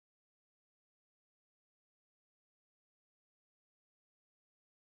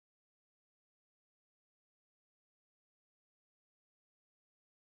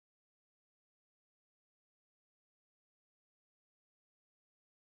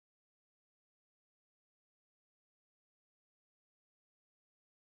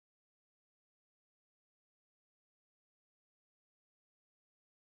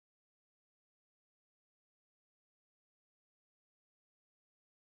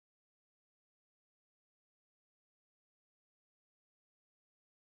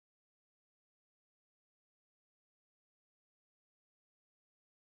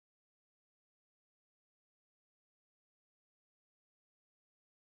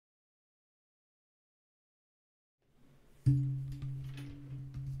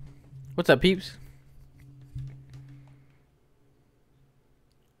What's up, peeps?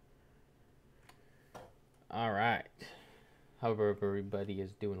 All right. Hope everybody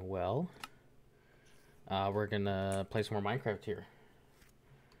is doing well. We're gonna play some more Minecraft here.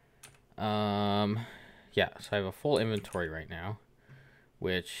 Yeah. So I have a full inventory right now,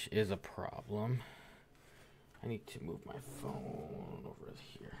 which is a problem. I need to move my phone over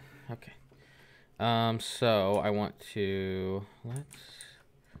here. Okay. So I want to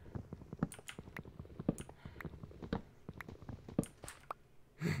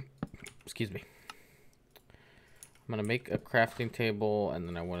excuse me. I'm gonna make a crafting table, and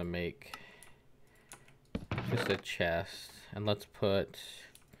then I want to make just a chest, and let's put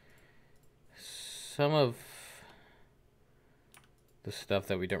some of the stuff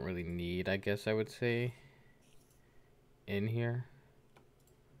that we don't really need, I guess I would say, in here.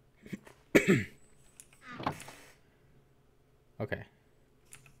 Okay.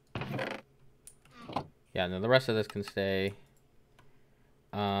 Yeah, and then the rest of this can stay.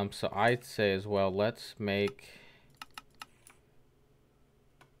 So I'd say as well, let's make...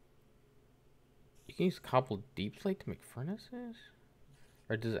 You can use cobbled deep slate to make furnaces?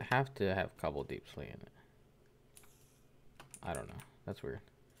 Or does it have to have cobbled deep slate in it? I don't know. That's weird.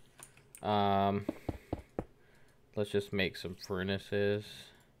 Let's just make some furnaces.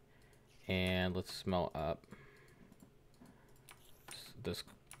 And let's smelt up this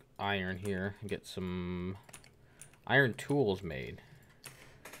iron here and get some iron tools made.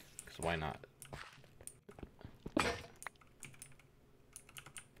 Because why not?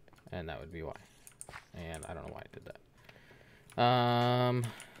 And that would be why. And I don't know why I did that.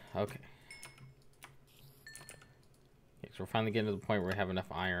 Okay. So we're finally getting to the point where we have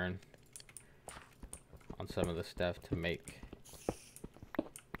enough iron on some of the stuff to make.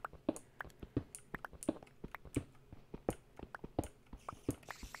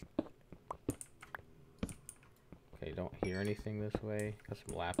 Okay, don't hear anything this way. Got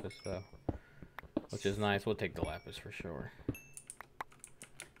some lapis though, which is nice. We'll take the lapis for sure.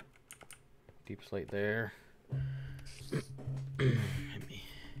 Deep slate there. Let me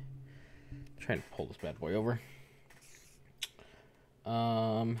try and pull this bad boy over.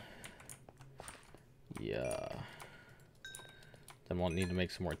 Yeah. Then we'll need to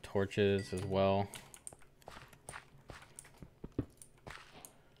make some more torches as well.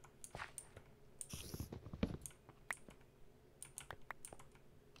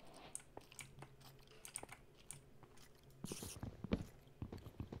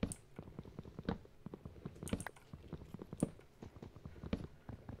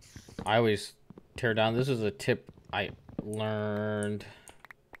 I always tear down. This is a tip I learned.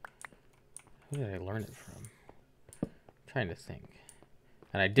 Who did I learn it from? I'm trying to think.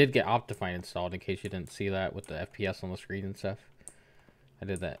 And I did get Optifine installed, in case you didn't see that with the FPS on the screen and stuff. I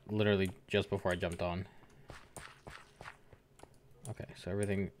did that literally just before I jumped on. Okay, so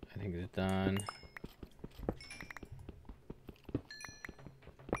everything I think is done.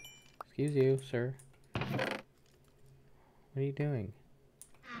 Excuse you, sir. What are you doing?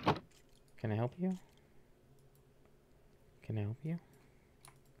 Can I help you? Can I help you?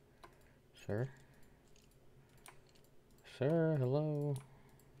 Sir? Sir, hello?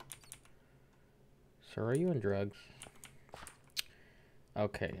 Sir, are you on drugs?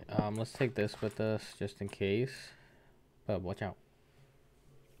 Okay, let's take this with us just in case. Bub, watch out.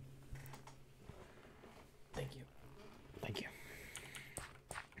 Thank you. Thank you.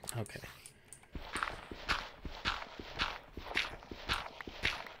 Okay.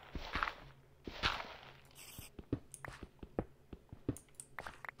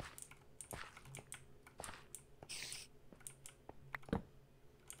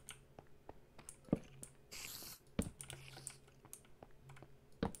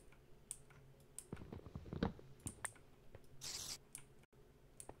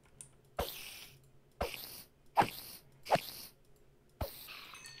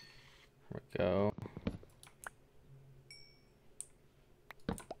 Go.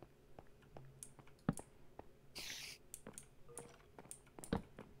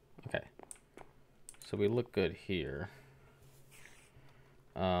 Okay. So we look good here.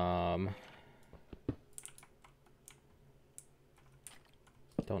 Don't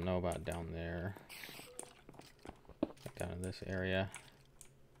know about down there. Like down in this area.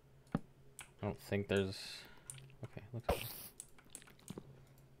 I don't think there's... Okay, let's go.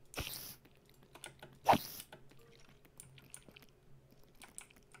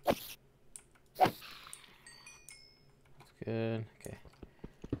 Good. Okay.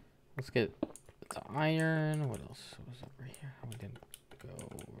 Let's get the iron. What else was over here? We didn't go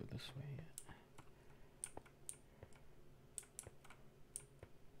over this way yet.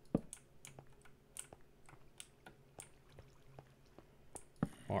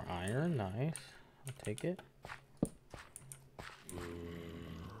 More iron, nice. I'll take it.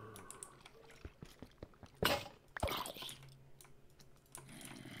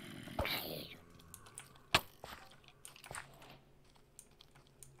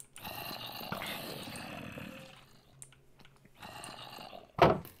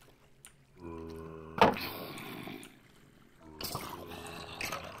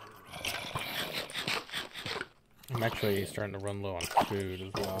 I'm actually starting to run low on food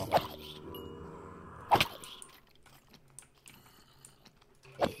as well.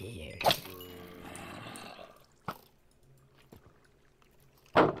 Okay,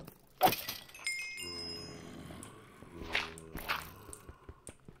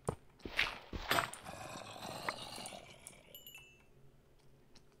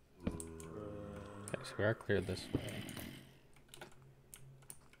 so we are clear this way.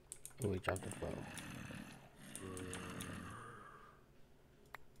 Oh, we dropped a bow.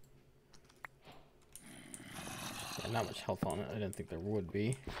 Yeah, not much health on it. I didn't think there would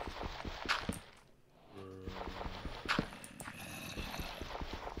be.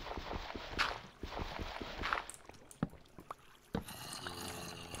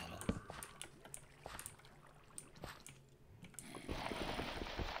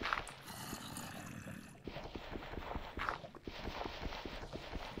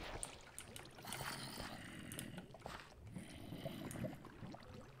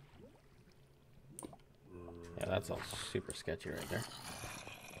 Yeah, that's all super sketchy right there.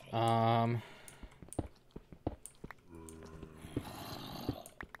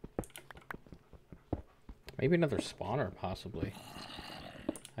 Maybe another spawner, possibly.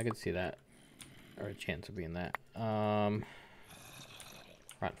 I could see that, or a chance of being that. Rotten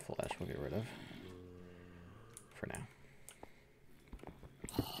flesh we'll get rid of for now.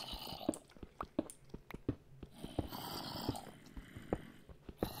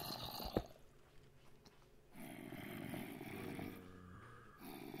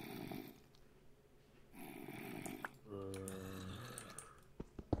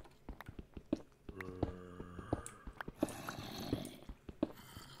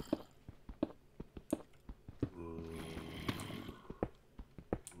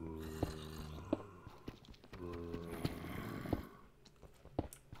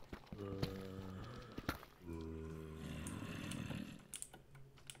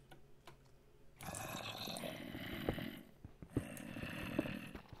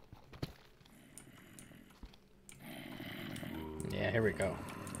 Yeah, here we go.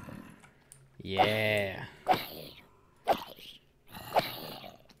 Yeah.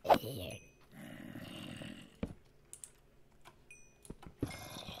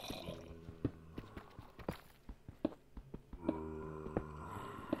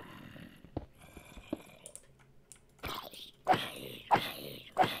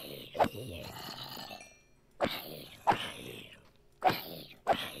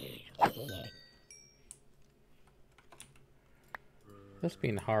 This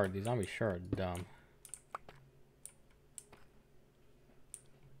being hard, these zombies sure are dumb.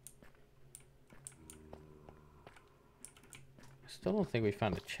 I still don't think we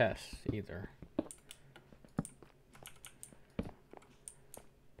found a chest either.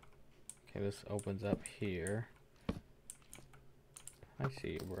 Okay, this opens up here. I see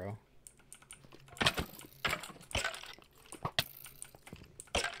you, bro.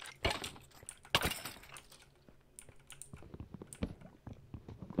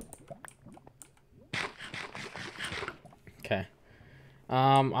 Okay.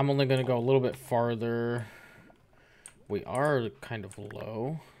 I'm only gonna go a little bit farther. We are kind of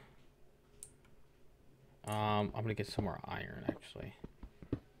low. I'm gonna get some more iron actually.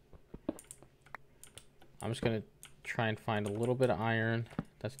 I'm just gonna try and find a little bit of iron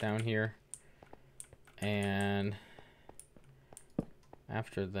that's down here. And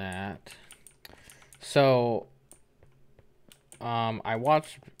after that, so I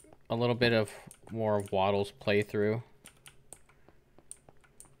watched a little bit of more of Waddle's playthrough.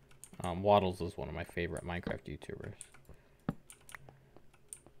 Waddles is one of my favorite Minecraft YouTubers.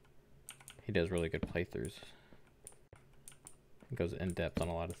 He does really good playthroughs. He goes in depth on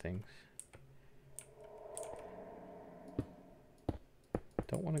a lot of things.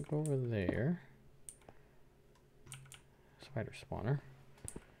 Don't want to go over there. Spider spawner.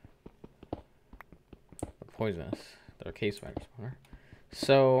 They're poisonous. They're a cave spider spawner.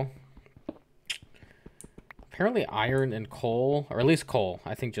 So apparently iron and coal, or at least coal,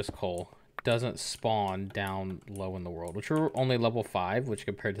 I think just coal, doesn't spawn down low in the world, which are only level 5, which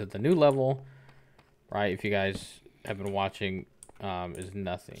compared to the new level, right, if you guys have been watching, is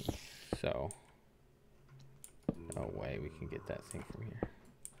nothing. So no way we can get that thing from here.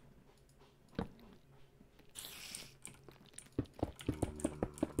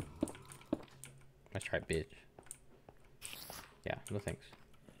 try, bitch. Yeah, no thanks.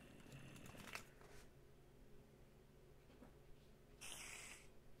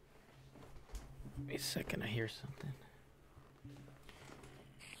 Wait a second, I hear something.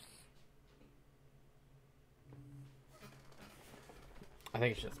 I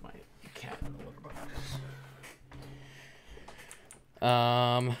think it's just my cat in the litter box.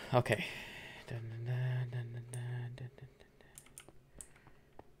 Okay.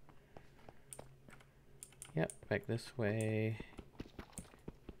 Yep, back this way.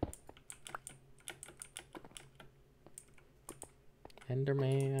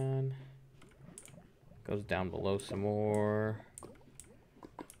 Enderman. Goes down below some more.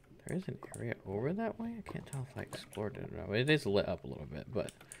 There is an area over that way? I can't tell if I explored it or not. It is lit up a little bit,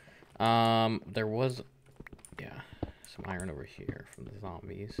 but there was, yeah, some iron over here from the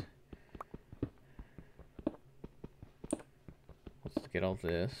zombies. Let's get all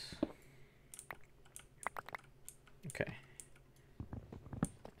this. Okay.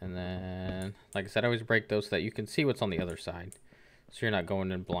 And then, like I said, I always break those so that you can see what's on the other side. So you're not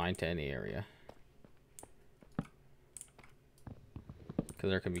going in blind to any area. Because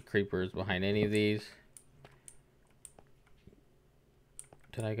there could be creepers behind any of these.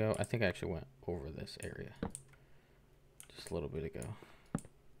 Did I go? I think I actually went over this area. Just a little bit ago.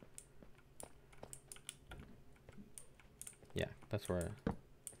 Yeah, that's where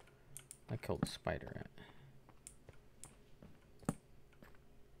I killed the spider at.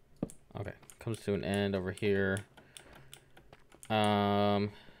 Okay, comes to an end over here. Okay, I'm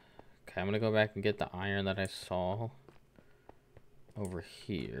gonna go back and get the iron that I saw over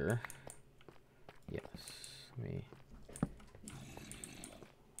here. Yes, let me.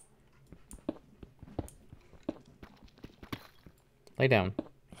 Lay down.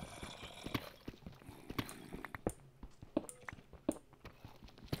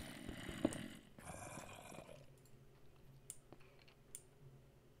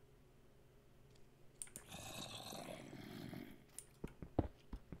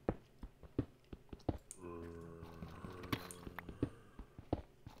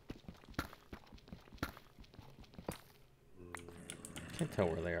 Can't tell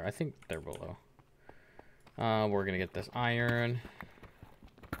where they are. I think they're below. We're gonna get this iron.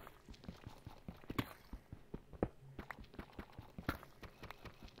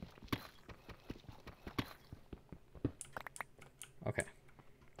 Okay.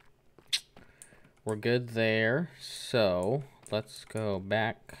 We're good there. So let's go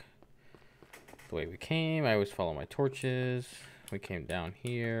back the way we came. I always follow my torches. We came down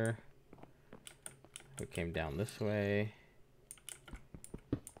here. We came down this way.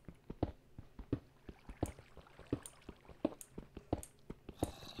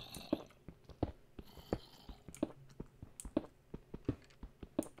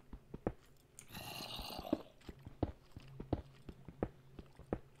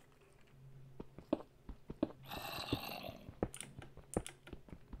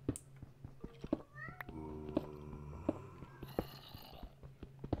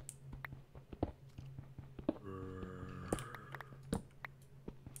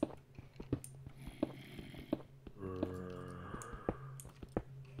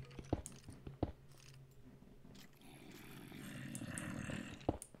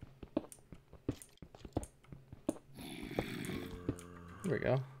 There we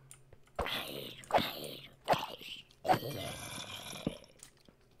go.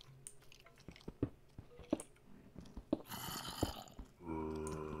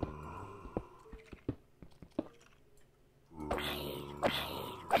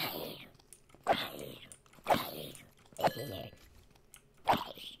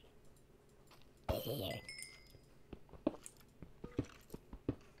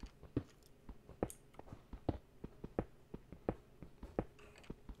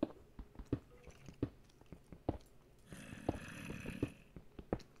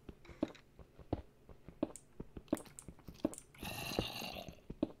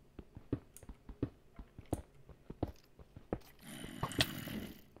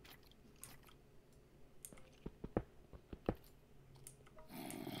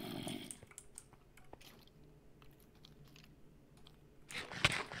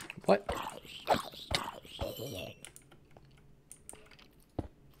 What?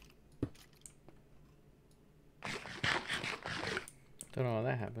 Don't know how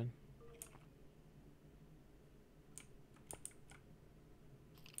that happened.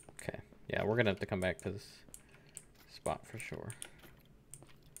 Okay. Yeah, we're gonna have to come back to this spot for sure.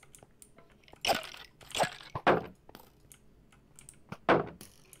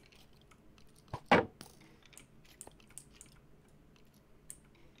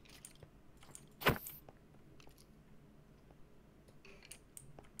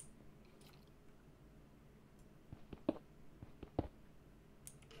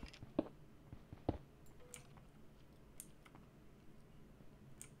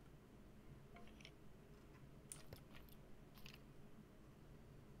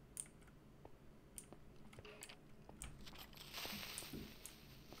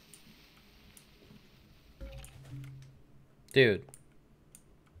 Dude.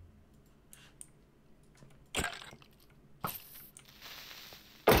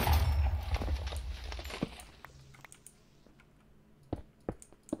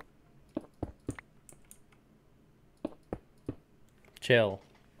 Chill.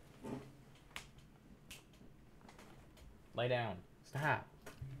 Lay down. Stop.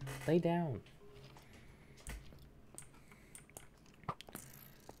 Lay down.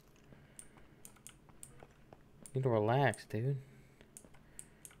 Need to relax, dude.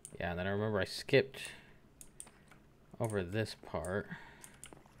 Yeah, and then I remember I skipped over this part.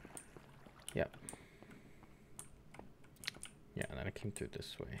 Yep. Yeah, and then I came through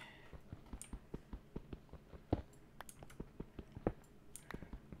this way.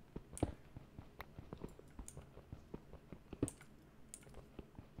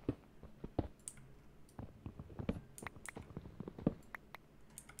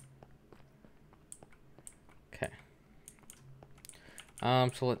 Okay.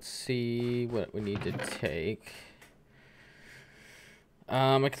 So let's see what we need to take.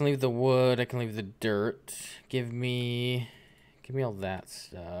 I can leave the wood, I can leave the dirt. Give me all that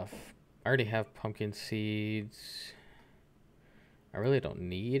stuff. I already have pumpkin seeds. I really don't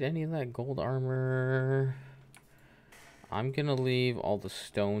need any of that gold armor. I'm gonna leave all the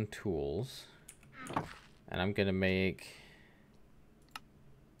stone tools. And I'm gonna make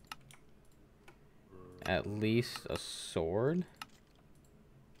at least a sword.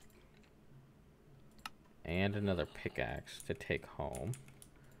 And another pickaxe to take home.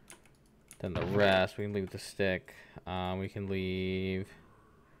 Then the rest, we can leave the stick. We can leave...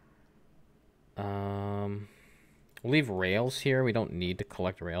 we'll leave rails here. We don't need to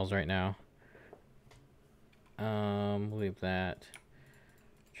collect rails right now. We'll leave that.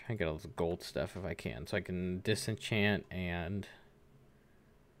 Try and get all this gold stuff if I can. So I can disenchant and...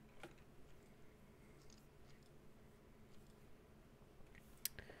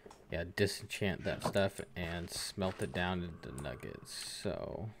 yeah, disenchant that stuff and smelt it down into nuggets.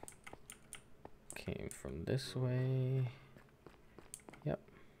 So, came from this way. Yep.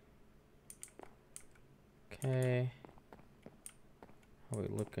 Okay. How are we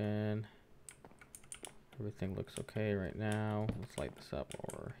looking? Everything looks okay right now. Let's light this up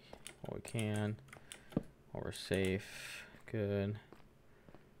while we can. While we're safe. Good.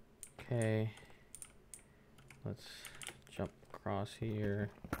 Okay. Let's jump across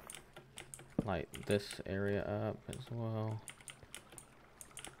here. Light this area up as well.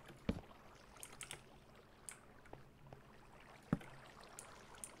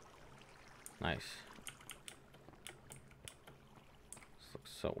 Nice. This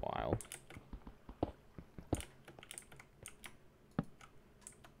looks so wild.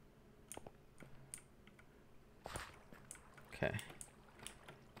 Okay.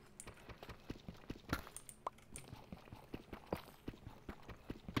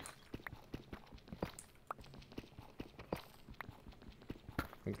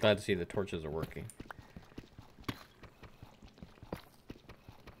 I'm glad to see the torches are working.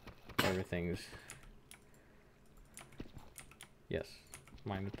 Everything's... yes.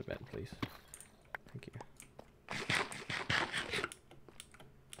 Mine with the bed, please. Thank you.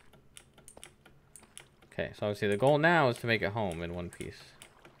 Okay, so obviously the goal now is to make it home in one piece.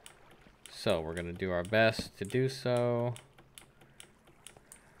 So we're going to do our best to do so.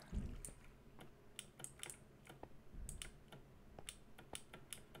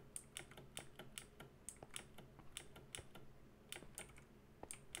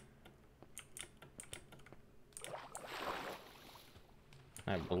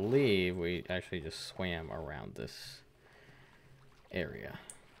 I believe we actually just swam around this area.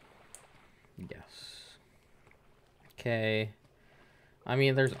 Yes. Okay. I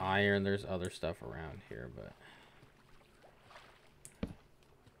mean, there's iron, there's other stuff around here, but...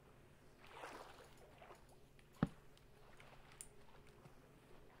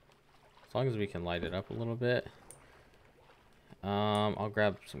 as long as we can light it up a little bit. I'll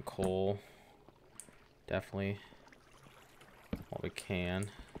grab some coal. Definitely. While we can.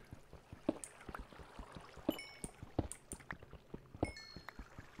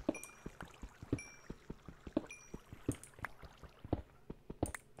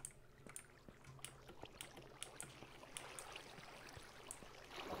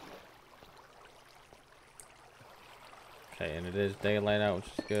 Okay, and it is daylight out, which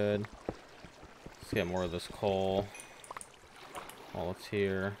is good. Let's get more of this coal while it's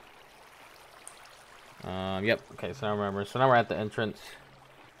here. Yep. Okay, so now remember. So now we're at the entrance.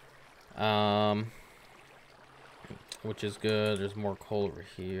 Which is good. There's more coal over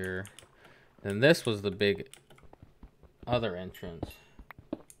here. And this was the big other entrance.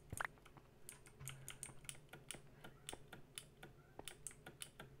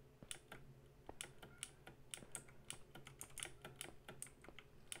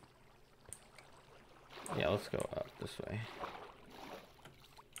 Yeah, let's go up this way.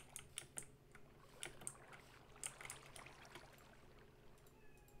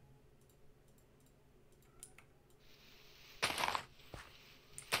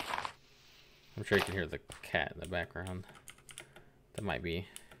 I'm sure you can hear the cat in the background. That might be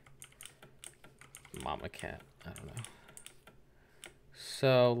Mama Cat. I don't know.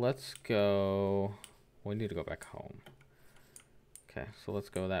 So let's go. We need to go back home. Okay, so let's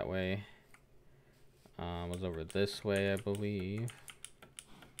go that way. It was over this way, I believe.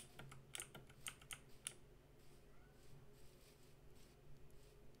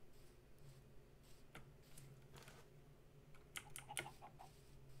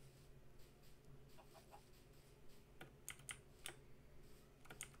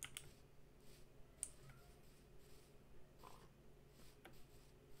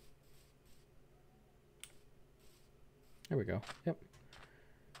 There we go. Yep.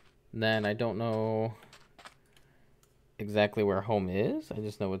 And then I don't know exactly where home is. I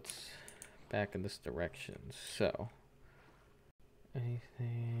just know it's back in this direction. So,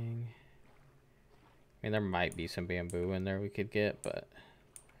 anything? I mean, there might be some bamboo in there we could get, but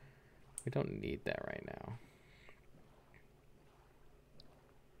we don't need that right now.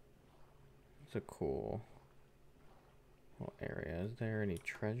 It's a cool little area. Is there any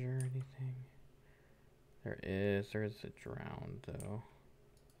treasure or anything? There is. There is a drown, though.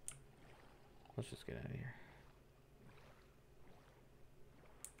 Let's just get out of here.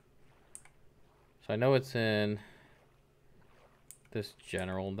 So I know it's in this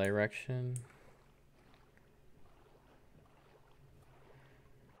general direction.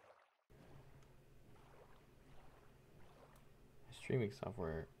 Streaming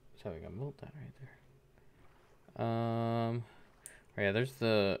software is having a meltdown right there. Oh yeah, there's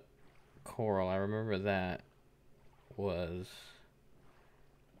the coral. I remember that was.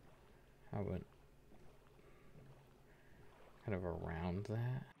 I went kind of around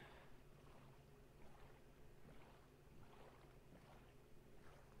that.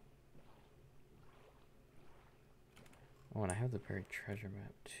 Oh, and I have the buried treasure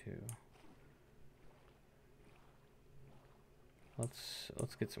map too.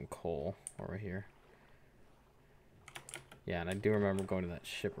 Let's get some coal over here. Yeah, and I do remember going to that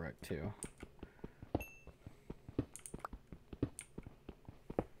shipwreck too.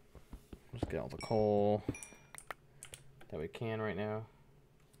 Let's get all the coal that we can right now.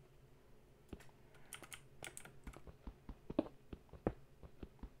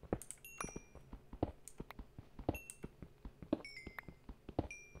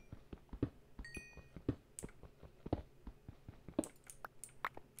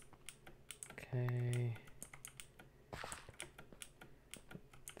 Okay.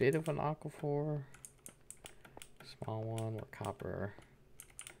 Bit of an aquifer. Small one, more copper.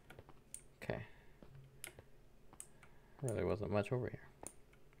 Okay. Really wasn't much over here.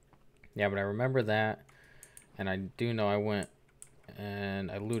 Yeah, but I remember that. And I do know I went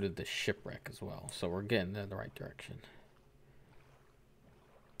and I looted the shipwreck as well. So we're getting in the right direction.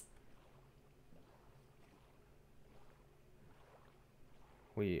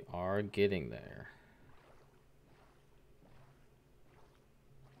 We are getting there.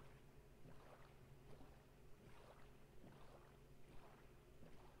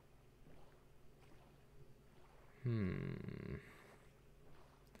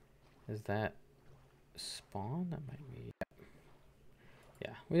 Is that spawn? That might be.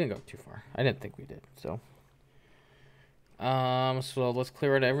 Yeah, we didn't go too far. I didn't think we did. So let's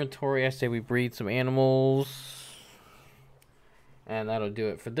clear out our inventory. I say we breed some animals. And that'll do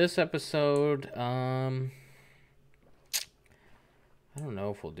it for this episode. I don't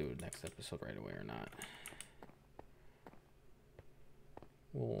know if we'll do the next episode right away or not.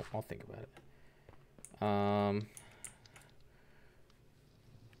 I'll think about it.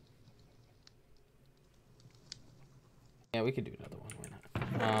 Yeah, we could do another one. Why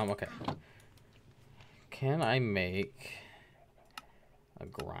not? Okay. Can I make a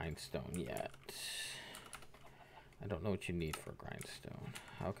grindstone yet? I don't know what you need for a grindstone.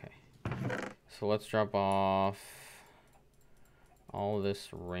 Okay. So let's drop off all this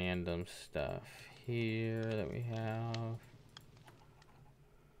random stuff here that we have.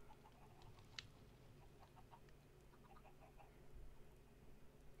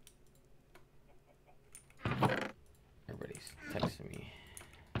 Everybody's texting me.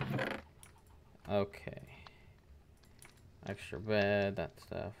 Okay. Extra bed, that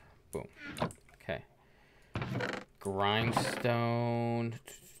stuff. Boom. Okay. Grindstone.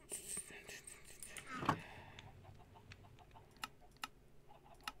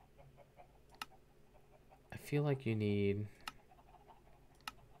 I feel like you need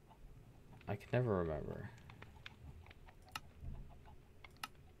I can never remember.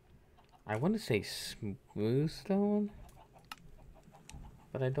 I want to say smooth stone,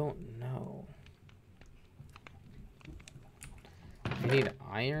 but I don't know. You need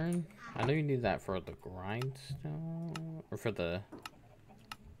iron? I know you need that for the grindstone, or for the...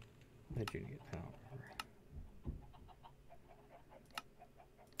 What did you need? I don't remember.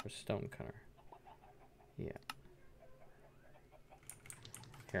 For stone cutter. Yeah.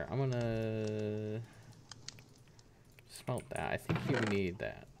 Here, I'm gonna smelt that. I think you need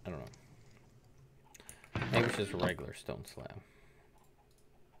that. I don't know. Maybe it's just a regular stone slab.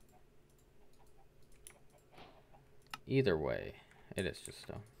 Either way, it is just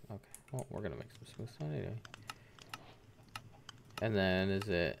stone. Okay. Well, we're gonna make some smooth stone anyway. And then is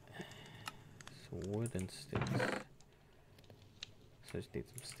it wood and sticks? So I just need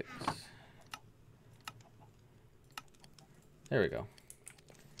some sticks. There we go.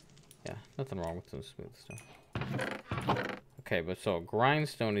 Yeah, nothing wrong with some smooth stone. Okay, but so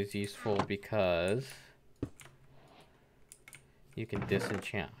grindstone is useful because you can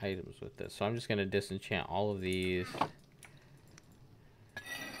disenchant items with this. So I'm just gonna disenchant all of these.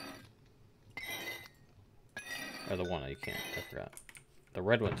 Or the one you can't, I forgot. The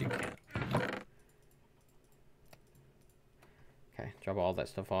red ones you can't. Okay, drop all that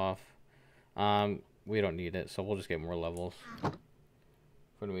stuff off. We don't need it, so we'll just get more levels.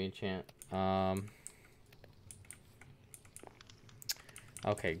 When we enchant.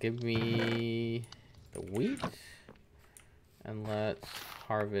 Okay, give me the wheat. And let's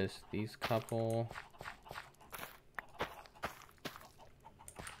harvest these couple.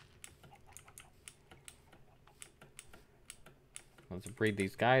 Let's breed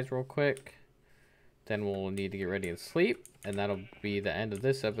these guys real quick. Then we'll need to get ready and sleep. And that'll be the end of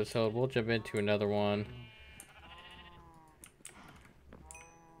this episode. We'll jump into another one.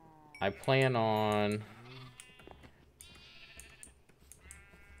 I plan on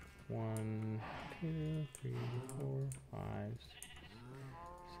 1, 2, 3, 4, 5,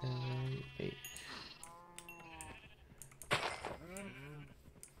 6, 7, 8.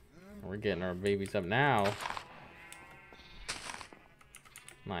 We're getting our babies up now.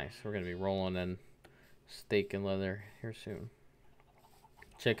 Nice. We're gonna be rolling in steak and leather here soon.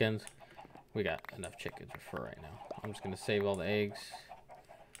 Chickens. We got enough chickens for right now. I'm just gonna save all the eggs.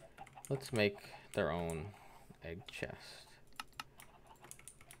 Let's make their own egg chest.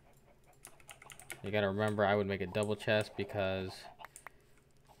 You gotta remember, I would make a double chest because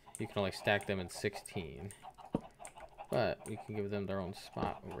you can only stack them in 16. But we can give them their own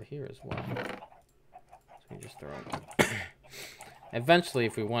spot over here as well. So we just throw them. Eventually,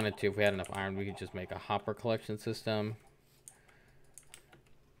 if we wanted to, if we had enough iron, we could just make a hopper collection system.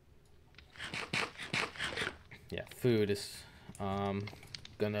 Yeah, food is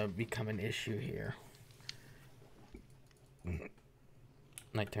gonna become an issue here.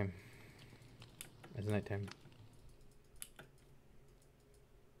 Nighttime. It's nighttime.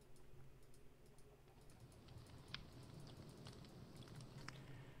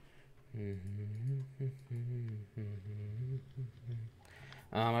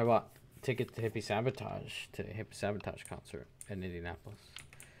 I bought ticket to Hippie Sabotage, to the Hippie Sabotage concert in Indianapolis.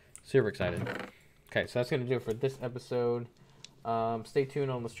 Super excited. Okay, so that's gonna do it for this episode. Stay tuned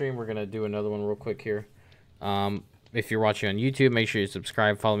on the stream. We're gonna do another one real quick here. If you're watching on YouTube, make sure you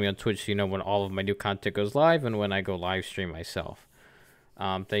subscribe. Follow me on Twitch so you know when all of my new content goes live and when I go live stream myself.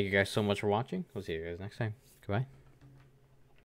 Thank you guys so much for watching. We'll see you guys next time. Goodbye.